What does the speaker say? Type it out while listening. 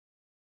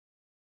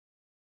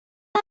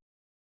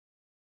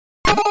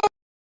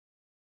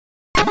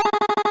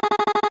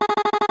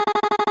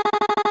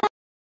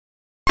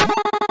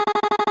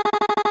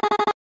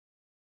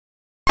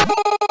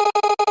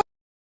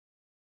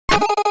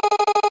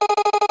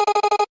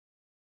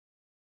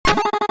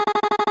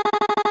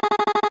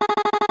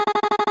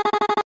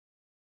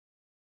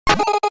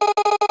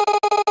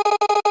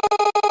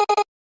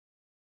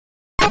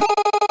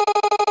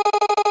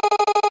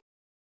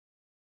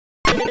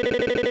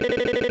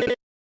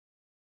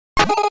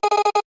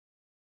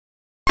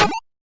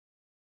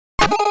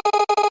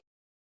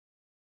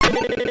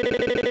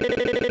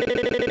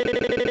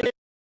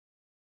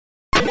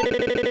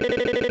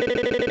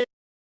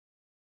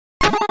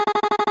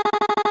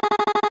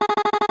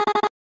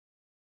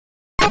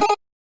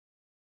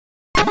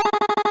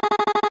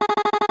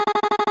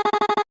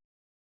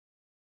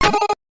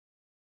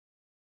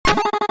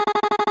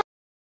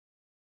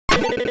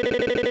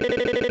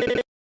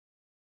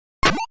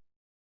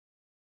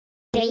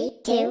Three,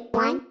 two,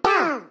 one,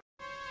 go!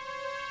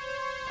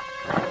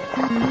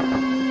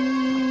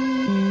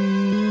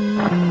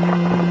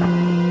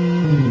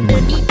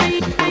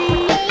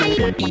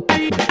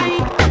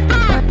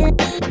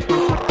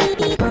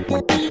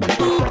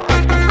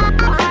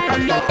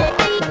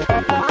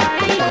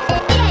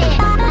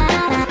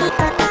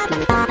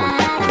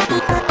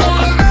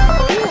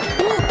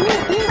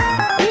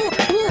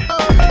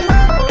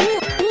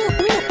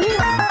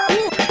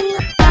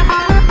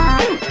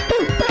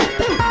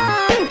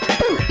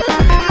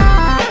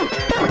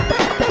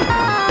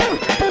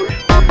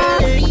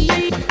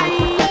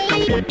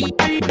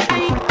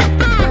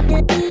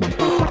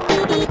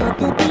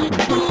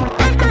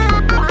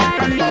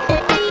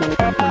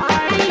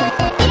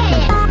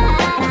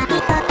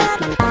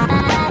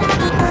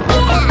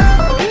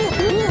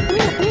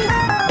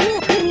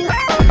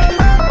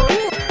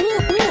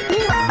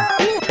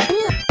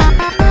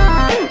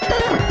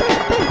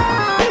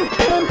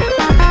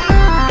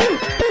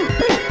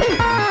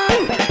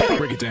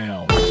 Break it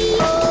down.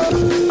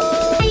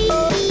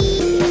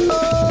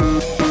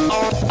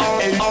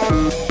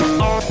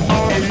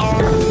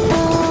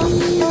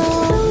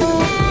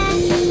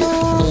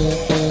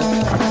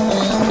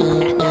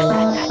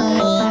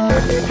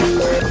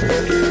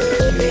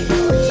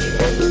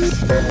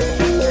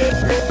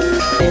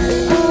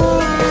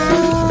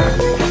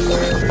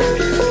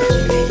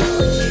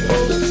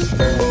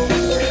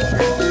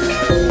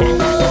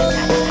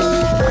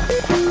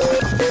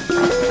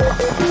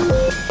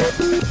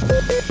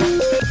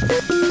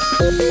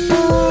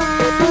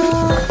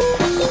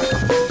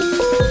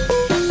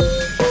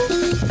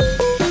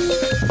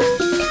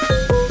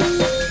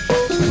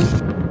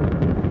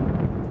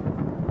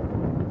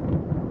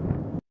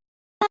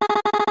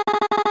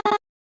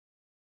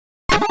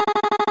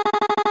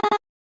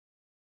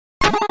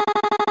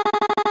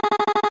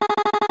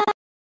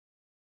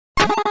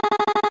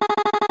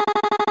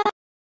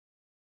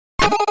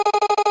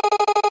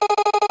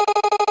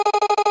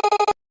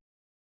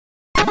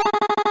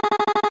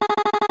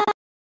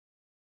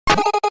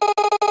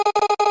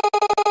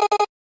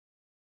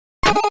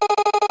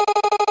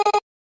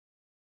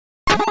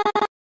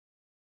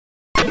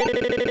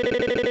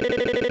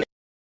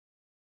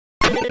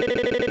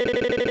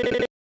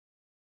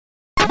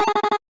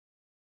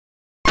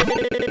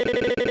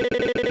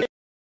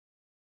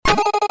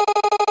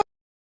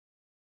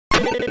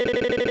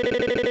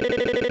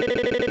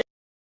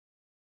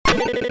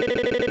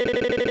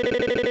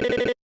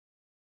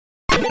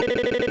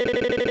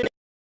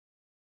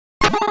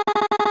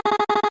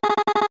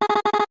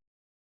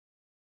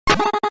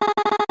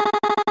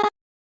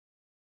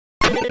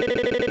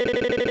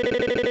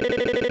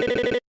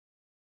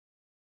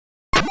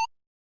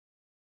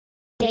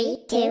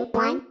 Three, two,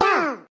 one,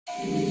 go!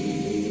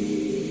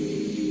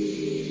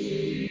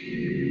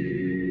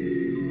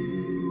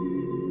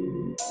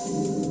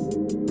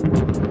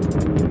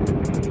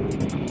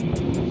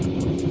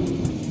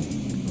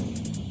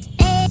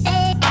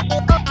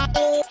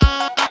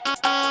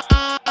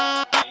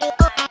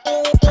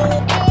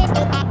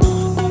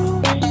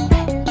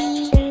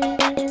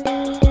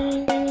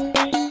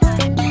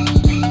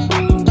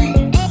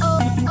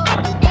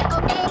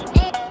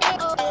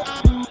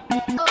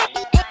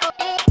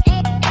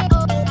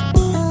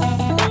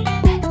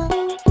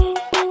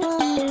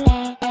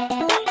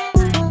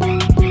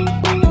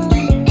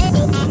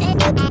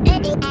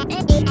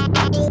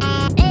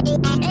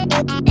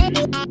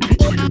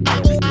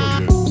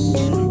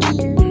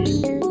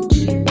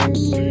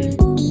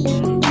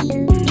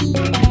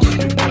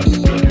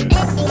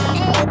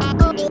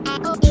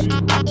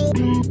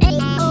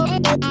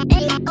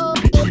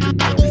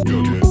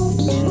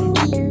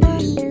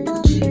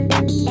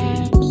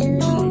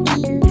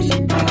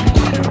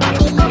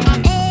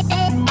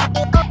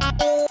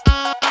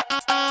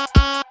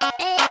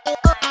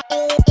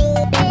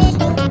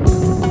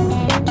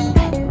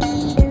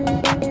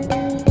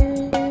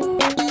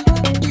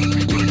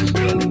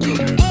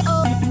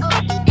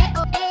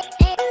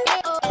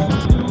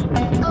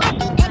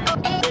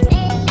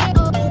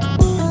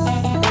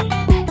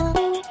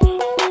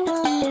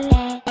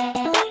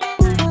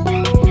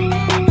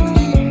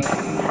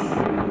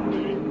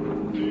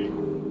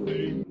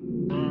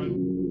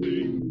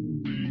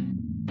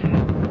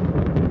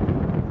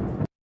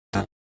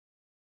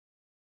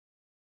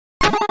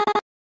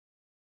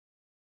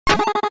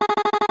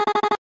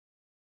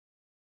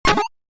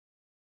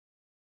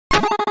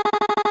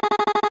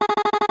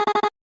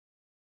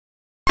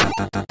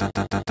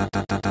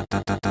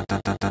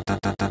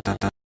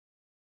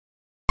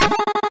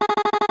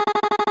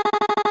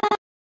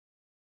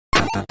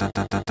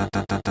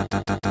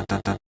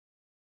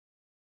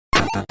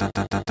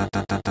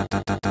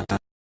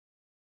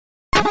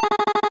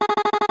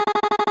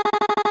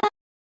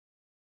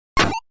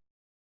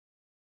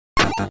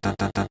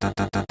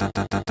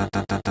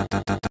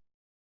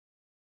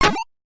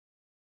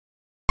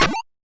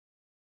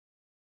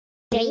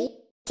 Three,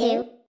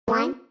 two,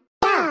 one,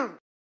 go!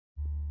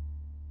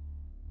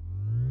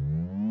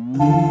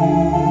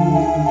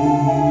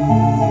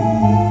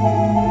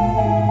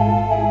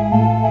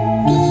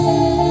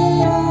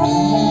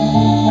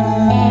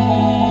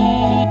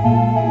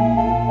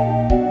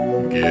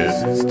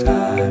 Guess it's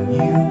time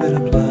you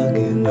better plug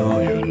in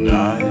all your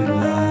nightlights.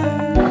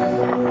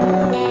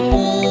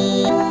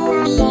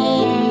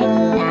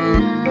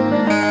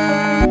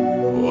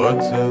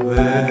 What's up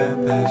there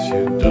past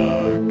your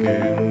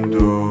darkened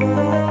door?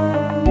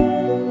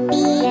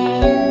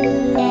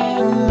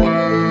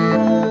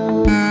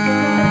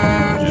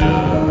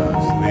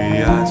 Just the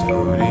ice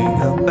floating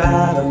up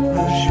out of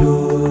the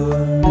shore.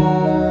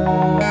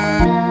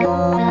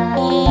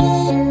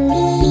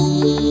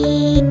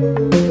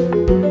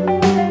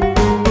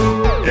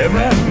 Yeah,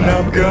 man,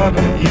 I'm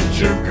gonna eat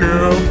your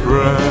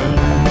girlfriend.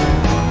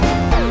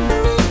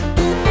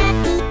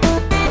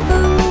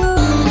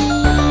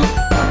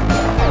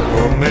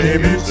 Or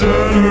maybe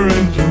turn her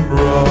into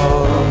broth.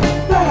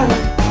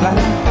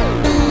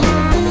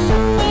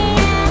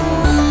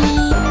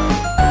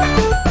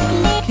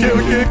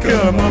 Killer kid,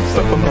 come up,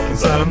 stuff them up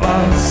inside of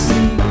my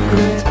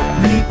secret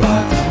meat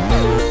box.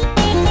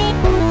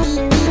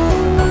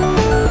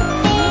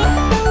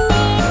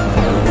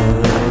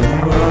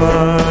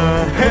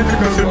 Hands are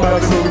gonna by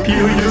so to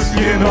peel your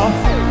skin off.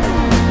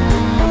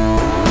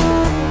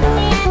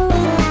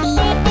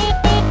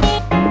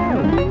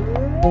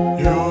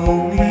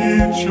 You'll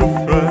meet your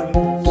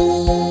friends.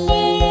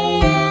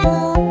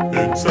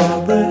 It's all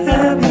the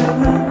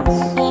ambulance.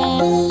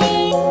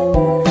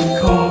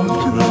 Call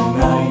to the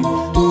night,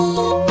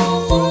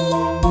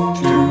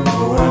 to the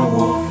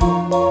werewolf.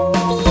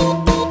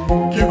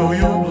 Give all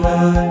your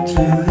blood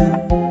to him.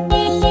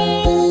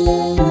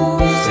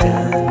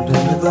 Stand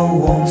under the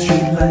warm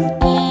street light.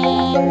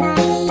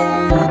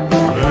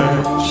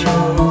 Let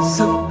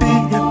yourself be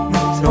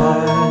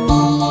hypnotized.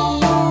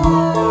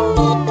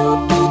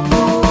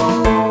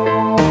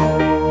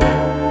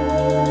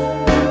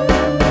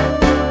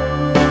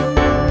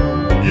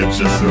 You're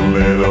just a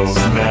little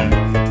snack,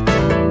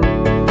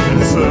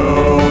 and so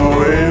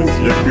is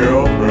your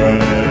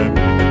girlfriend.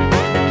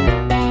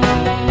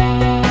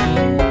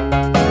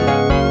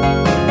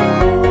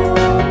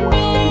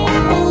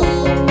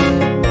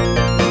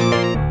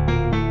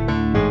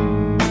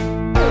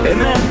 And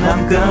then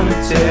I'm gonna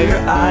tear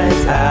your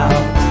eyes out.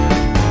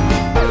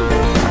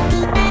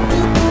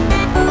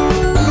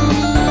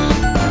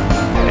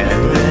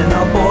 And then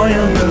I'll boil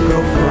your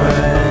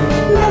girlfriend.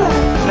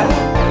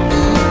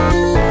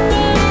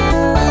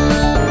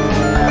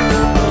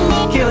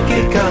 Kill a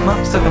kid, cut him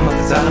up, stuff him up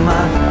inside of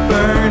my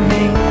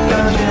burning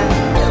dungeon.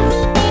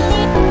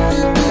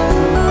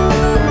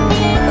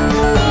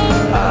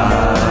 I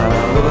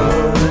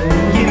would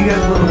give you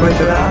guys a little break,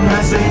 but I'm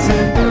not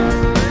Satan.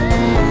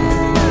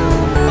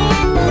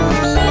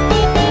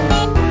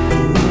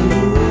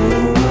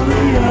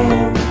 Three,